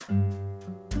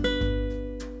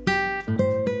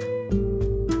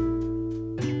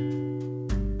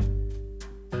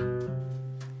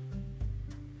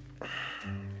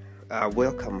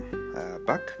Welcome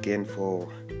back again for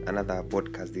another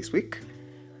podcast this week.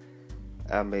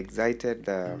 I'm excited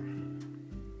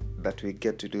that we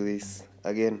get to do this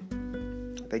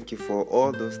again. Thank you for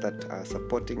all those that are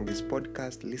supporting this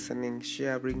podcast, listening,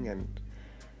 sharing, and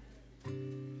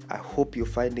I hope you're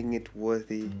finding it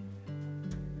worthy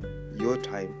your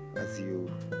time as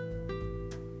you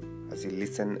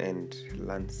listen and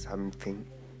learn something.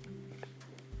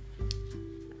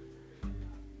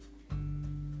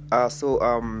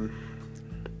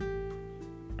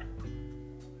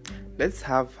 Let's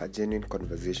have a genuine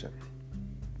conversation.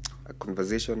 A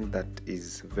conversation that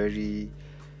is very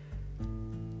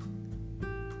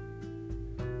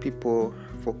people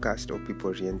focused or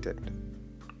people oriented.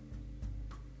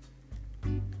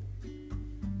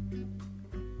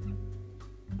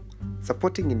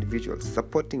 Supporting individuals,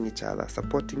 supporting each other,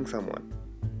 supporting someone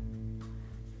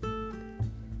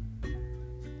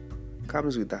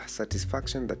comes with a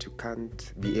satisfaction that you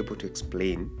can't be able to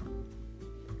explain,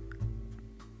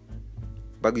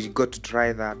 but you got to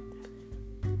try that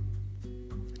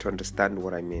to understand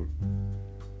what I mean.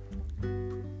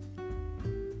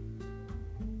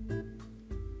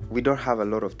 We don't have a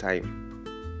lot of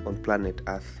time on planet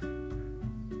Earth.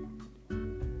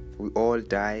 We all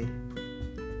die,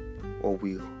 or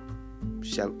we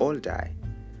shall all die,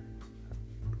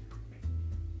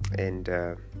 and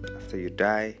after you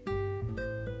die,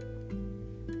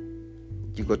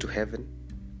 you go to heaven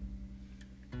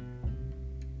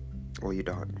or you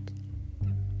don't.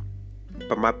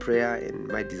 But my prayer and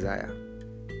my desire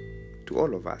to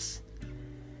all of us,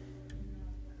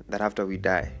 that after we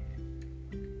die,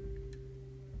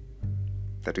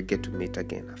 that we get to meet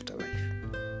again after life.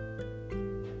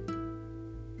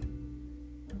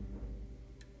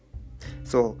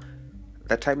 So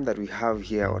the time that we have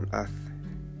here on earth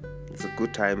is a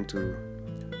good time to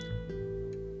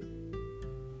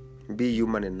be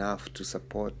human enough to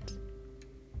support,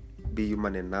 be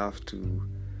human enough to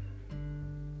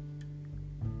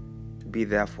be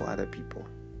there for other people.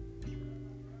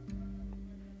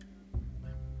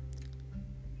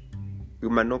 You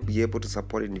might not be able to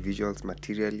support individuals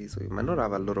materially, so you might not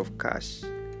have a lot of cash.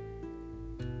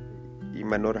 You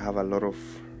might not have a lot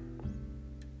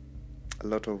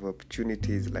of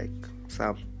opportunities like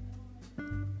some.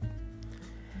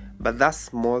 But that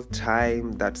small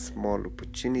time, that small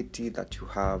opportunity that you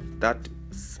have, that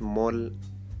small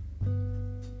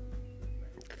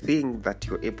thing that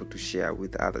you're able to share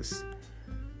with others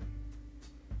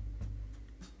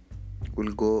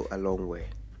will go a long way.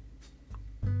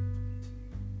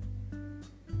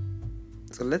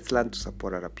 So let's learn to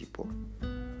support other people.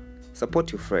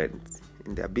 Support your friends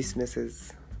in their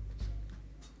businesses.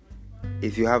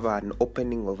 If you have an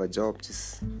opening of a job,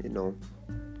 just,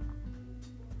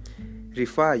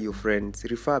 refer your friends,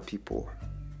 refer people,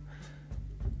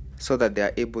 so that they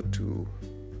are able to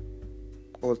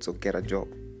also get a job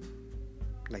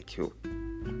like you.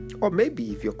 Or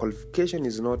maybe if your qualification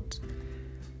is not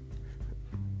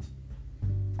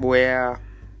where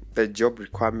the job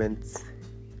requirements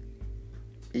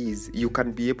is, you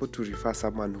can be able to refer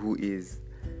someone who is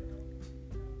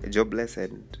jobless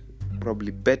and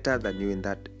probably better than you in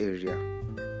that area.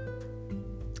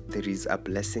 There is a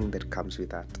blessing that comes with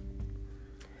that.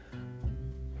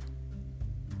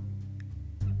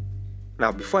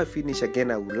 Now, before I finish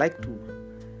again, I would like to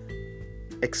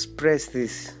express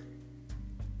this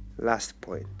last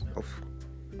point of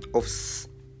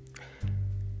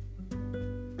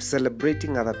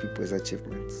celebrating other people's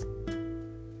achievements.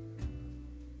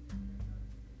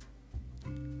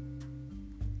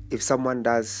 If someone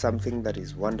does something that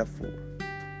is wonderful,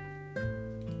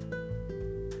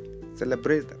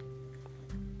 celebrate them,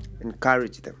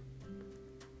 encourage them.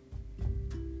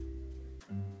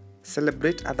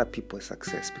 Celebrate other people's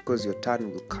success, because your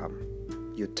turn will come.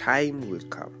 Your time will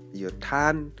come. Your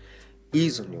turn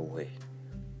is on your way.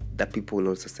 That people will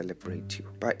also celebrate you.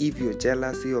 But if you're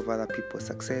jealous of other people's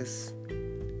success,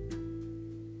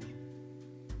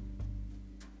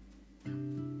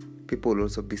 people will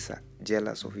also be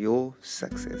jealous of your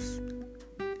success,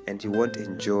 and you won't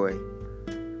enjoy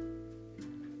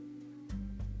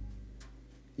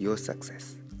your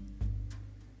success.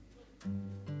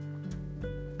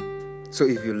 So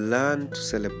if you learn to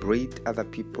celebrate other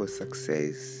people's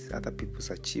success, other people's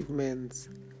achievements,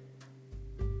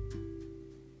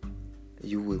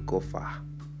 you will go far.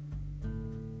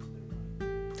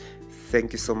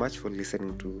 Thank you so much for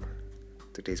listening to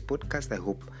today's podcast. I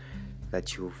hope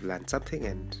that you've learned something,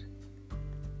 and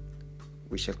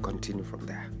we shall continue from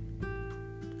there.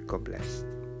 God bless.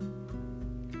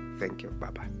 Thank you.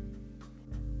 Bye-bye.